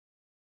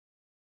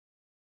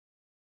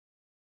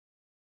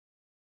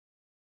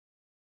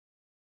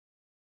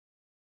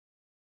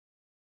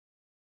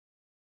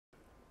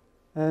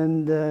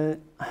And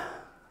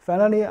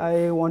finally,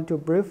 I want to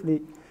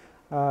briefly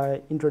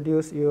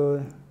introduce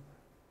you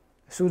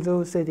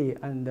Suzhou City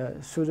and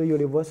Suzhou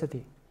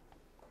University.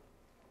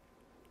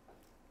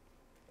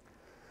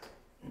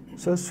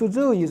 So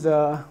Suzhou is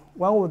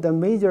one of the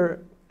major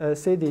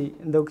cities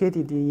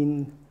located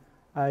in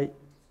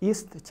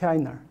East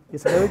China.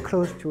 It's very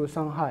close to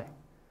Shanghai.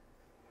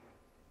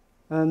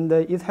 And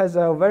it has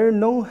a very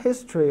long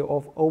history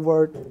of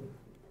over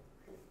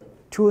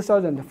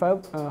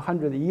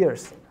 2,500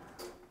 years.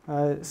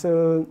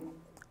 So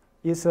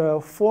it's a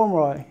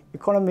former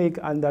economic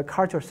and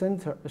cultural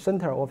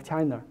center of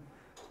China.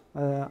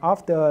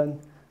 After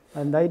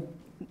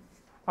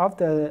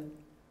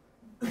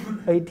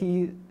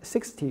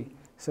 1860,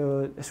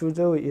 so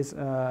Suzhou is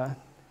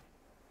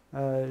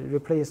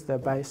replaced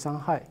by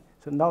Shanghai.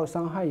 So now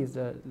Shanghai is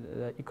the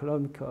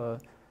economic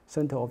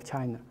center of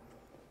China.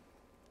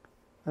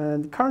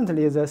 And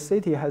currently, the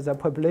city has a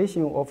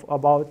population of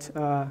about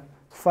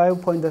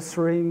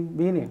 5.3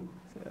 million.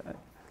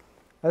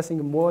 I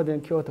think more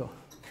than Kyoto.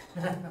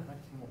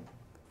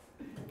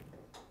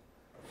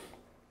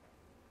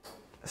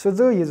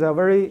 Suzhou is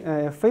very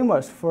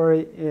famous for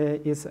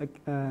its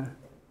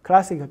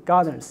classic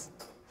gardens.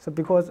 So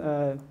because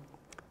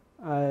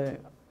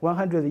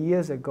 100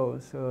 years ago,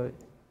 so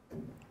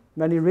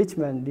many rich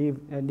men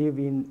live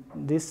in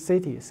this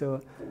city.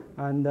 So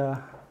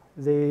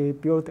they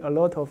built a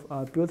lot of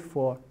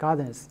beautiful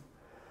gardens.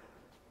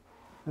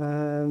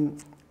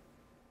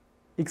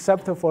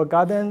 Except for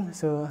garden,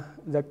 so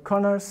the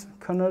corners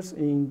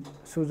in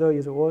Suzhou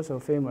is also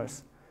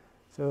famous.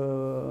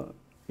 So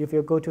if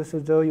you go to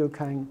Suzhou, you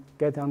can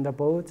get on the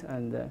boat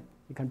and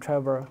you can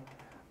travel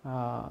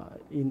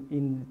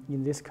in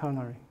this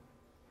corner.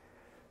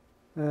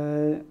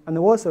 And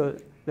also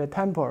the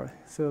temple.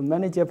 So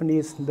many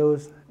Japanese know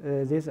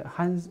this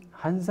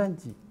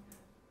Hansanji,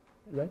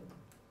 right?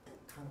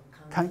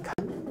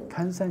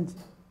 Kansanji.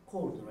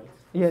 Cold, right?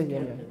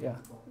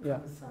 Yeah.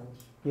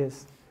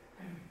 Yes.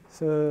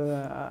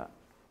 So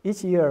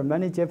each year,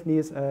 many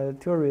Japanese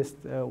tourists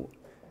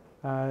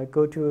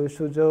go to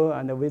Suzhou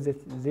and visit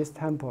this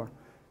temple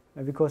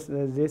because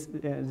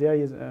there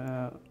is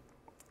a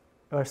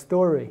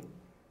story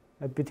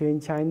between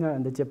China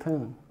and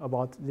Japan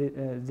about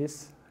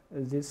this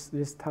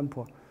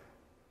temple.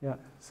 Yeah.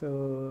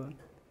 So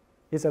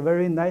it's a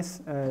very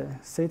nice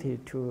city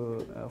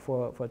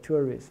for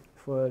tourists,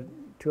 for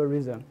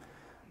tourism.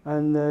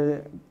 And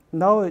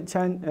now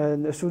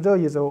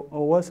Suzhou is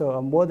also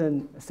a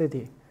modern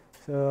city.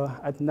 So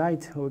at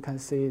night we can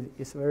see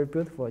it's very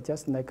beautiful,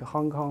 just like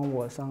Hong Kong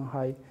or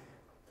Shanghai.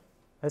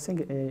 I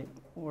think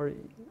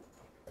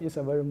it's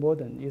a very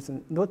modern. It's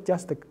not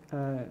just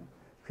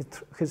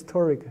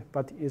historic,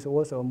 but it's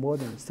also a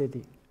modern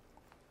city.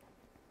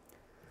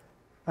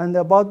 And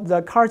about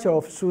the culture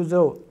of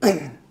Suzhou,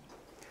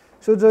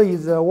 Suzhou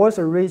is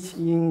also rich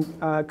in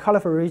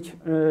colorful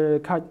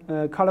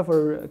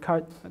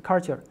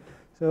culture.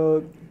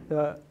 So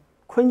the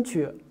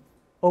Kunqu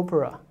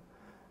opera,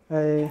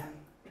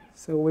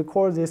 so we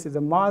call this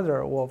the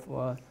mother of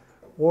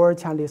all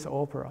Chinese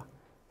opera.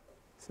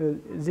 So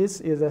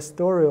this is a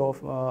story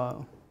of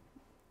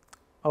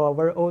our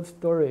very old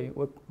story.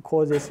 We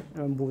call this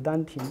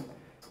Mudan Ting.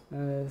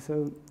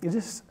 So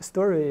this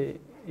story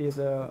is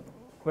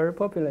very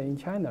popular in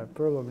China.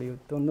 Probably you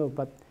don't know,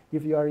 but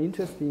if you are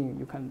interested,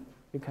 you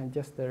can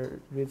just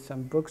read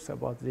some books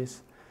about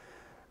this.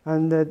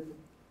 And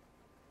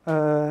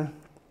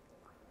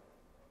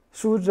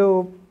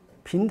Suzhou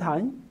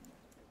Pingtan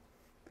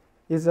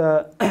is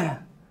a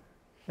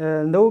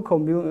local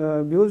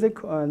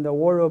music and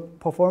oral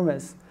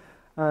performance.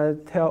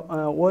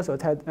 Also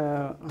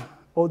tell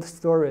old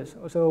stories.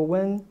 So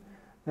when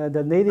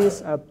the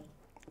ladies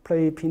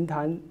play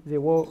Pingtan, they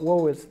will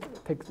always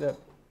take the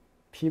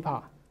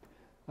pipa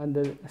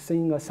and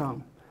sing a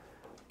song.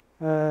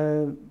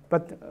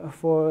 But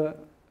for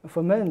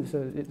men,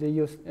 so they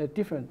use a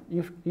different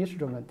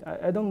instrument.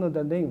 I don't know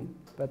the name,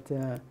 but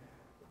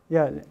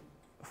yeah,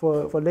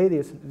 for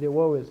ladies, they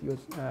always use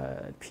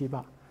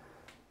pipa.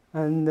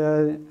 And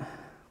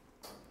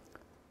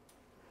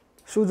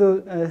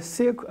Suzhou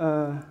silk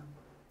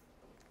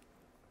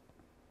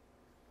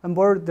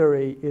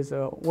embroidery is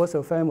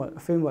also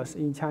famous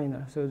in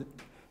China. So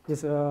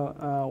it's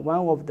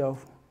one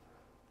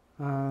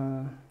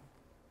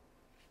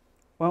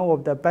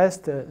of the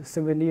best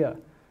souvenir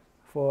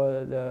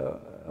for the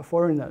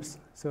foreigners.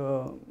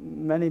 So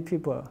many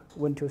people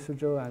went to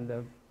Suzhou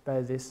and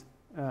buy this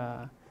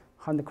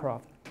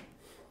handcraft.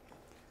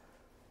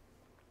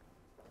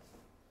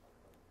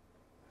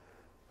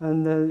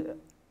 And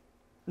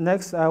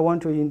next, I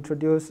want to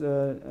introduce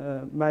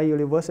my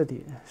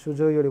university,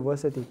 Suzhou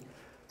University.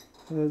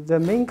 The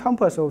main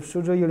campus of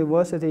Suzhou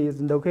University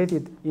is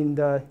located in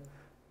the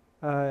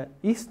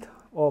east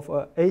of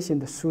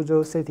ancient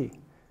Suzhou city.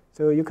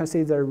 So you can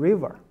see the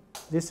river.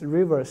 This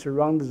river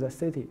surrounds the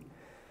city.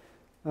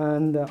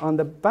 And on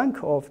the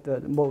bank of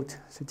the moat,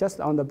 so just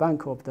on the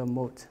bank of the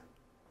moat.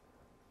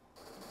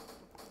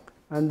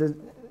 And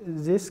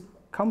this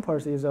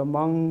campus is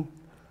among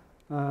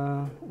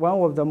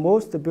one of the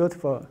most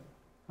beautiful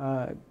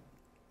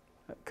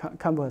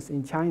campus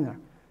in China.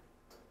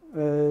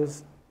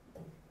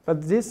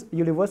 But this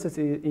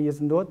university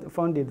is not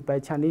founded by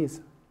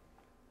Chinese.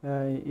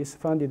 It's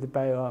founded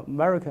by an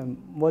American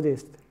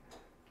modist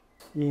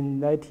in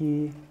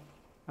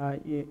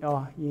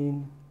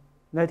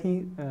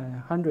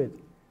 1900.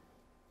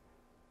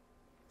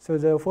 So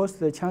the first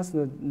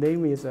chancellor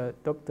name is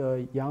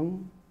Dr.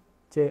 Yang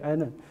J.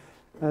 Allen.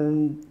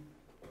 And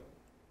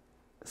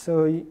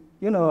so,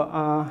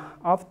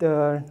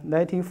 after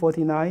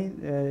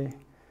 1949,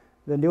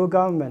 the new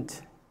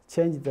government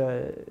changed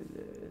the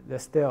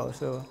style.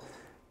 So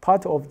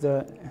part of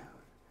the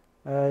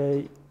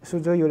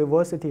Suzhou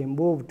University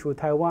moved to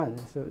Taiwan.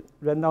 So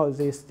right now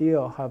they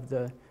still have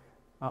the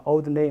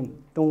old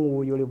name,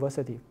 Dongwu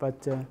University.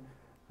 But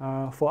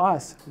for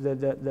us,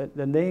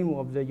 the name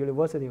of the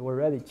university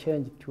already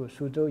changed to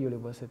Suzhou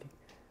University.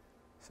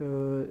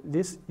 So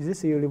this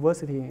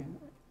university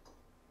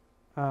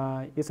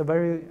is a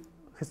very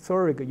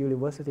historic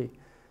university.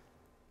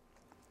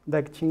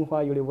 Like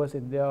Tsinghua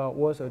University, there are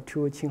also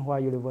two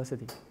Tsinghua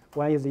University.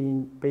 One is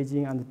in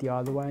Beijing and the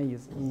other one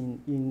is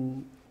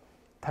in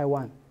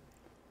Taiwan.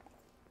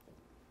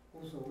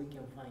 Also, we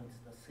can find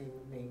the same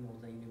name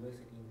of the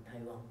university in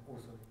Taiwan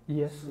also.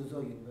 Yes.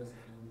 Suzhou University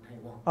in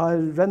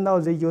Taiwan. Right now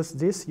they use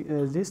this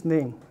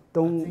name.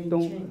 They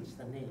changed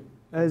the name.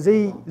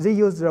 They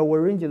use the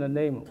original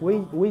name.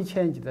 We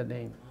changed the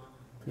name.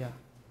 Yeah.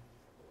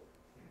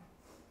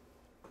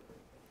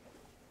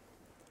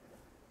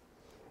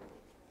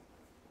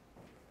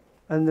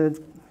 And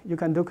you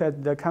can look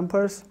at the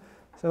campus.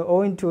 So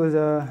owing to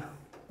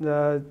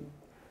the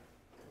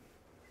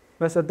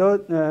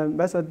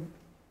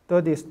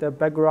Methodist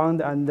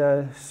background and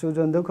the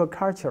Suzhou local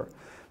culture,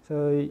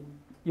 so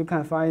you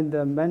can find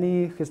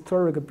many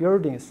historic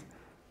buildings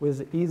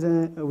with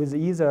either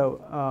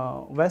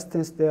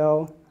Western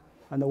style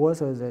and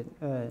also the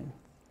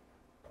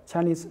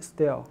Chinese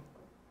style.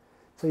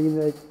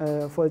 So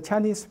for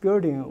Chinese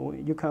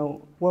building, you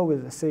can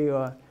always see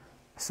a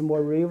small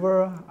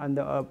river and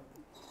a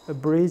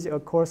bridge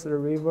across the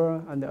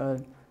river and a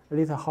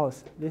little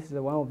house. This is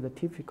one of the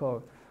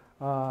typical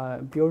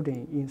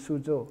building in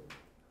Suzhou.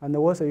 And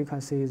also you can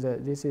see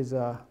that this is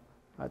a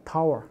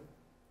tower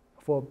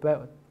for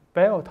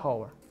bell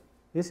tower.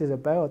 This is a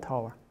bell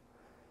tower.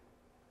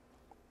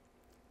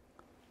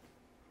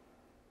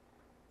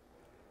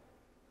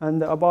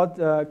 And about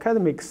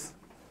academics,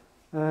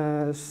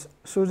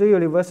 Suzhou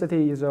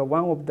University is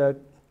one of the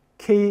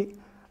key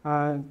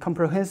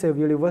comprehensive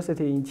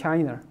university in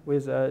China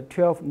with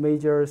 12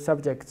 major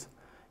subjects,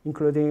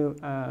 including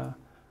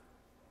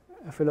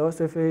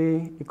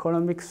philosophy,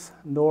 economics,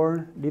 law,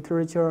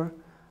 literature,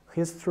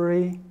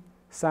 history,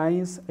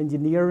 science,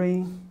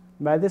 engineering,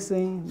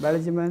 medicine,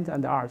 management,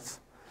 and arts.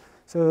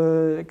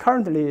 So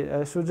currently,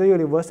 Suzhou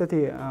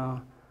University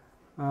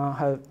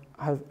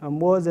has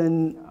more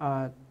than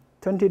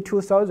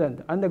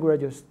 22,000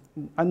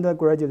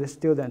 undergraduate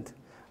students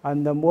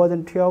and more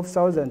than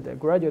 12,000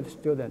 graduate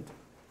students.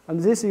 And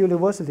this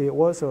university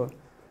also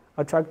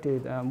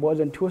attracted more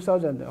than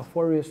 2,000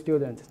 foreign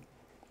students.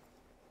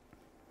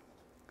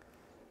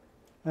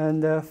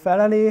 And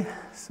finally,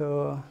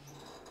 so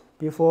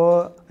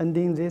before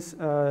ending this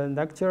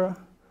lecture,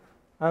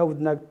 I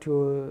would like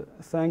to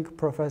thank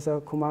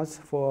Professor Kumas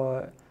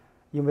for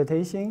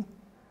invitation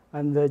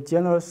and the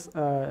generous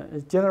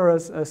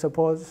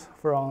support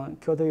from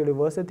Kyoto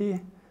University,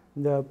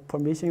 the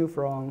permission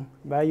from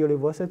my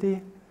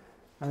university,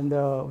 and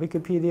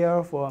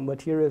Wikipedia for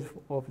materials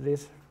of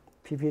this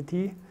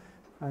PPT.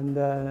 And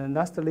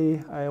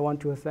lastly, I want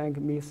to thank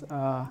Ms.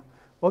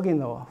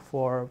 Ogino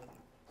for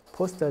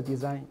poster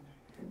design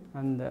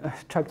and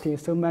attracting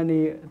so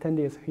many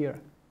attendees here.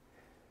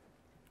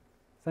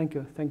 Thank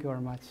you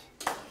very much.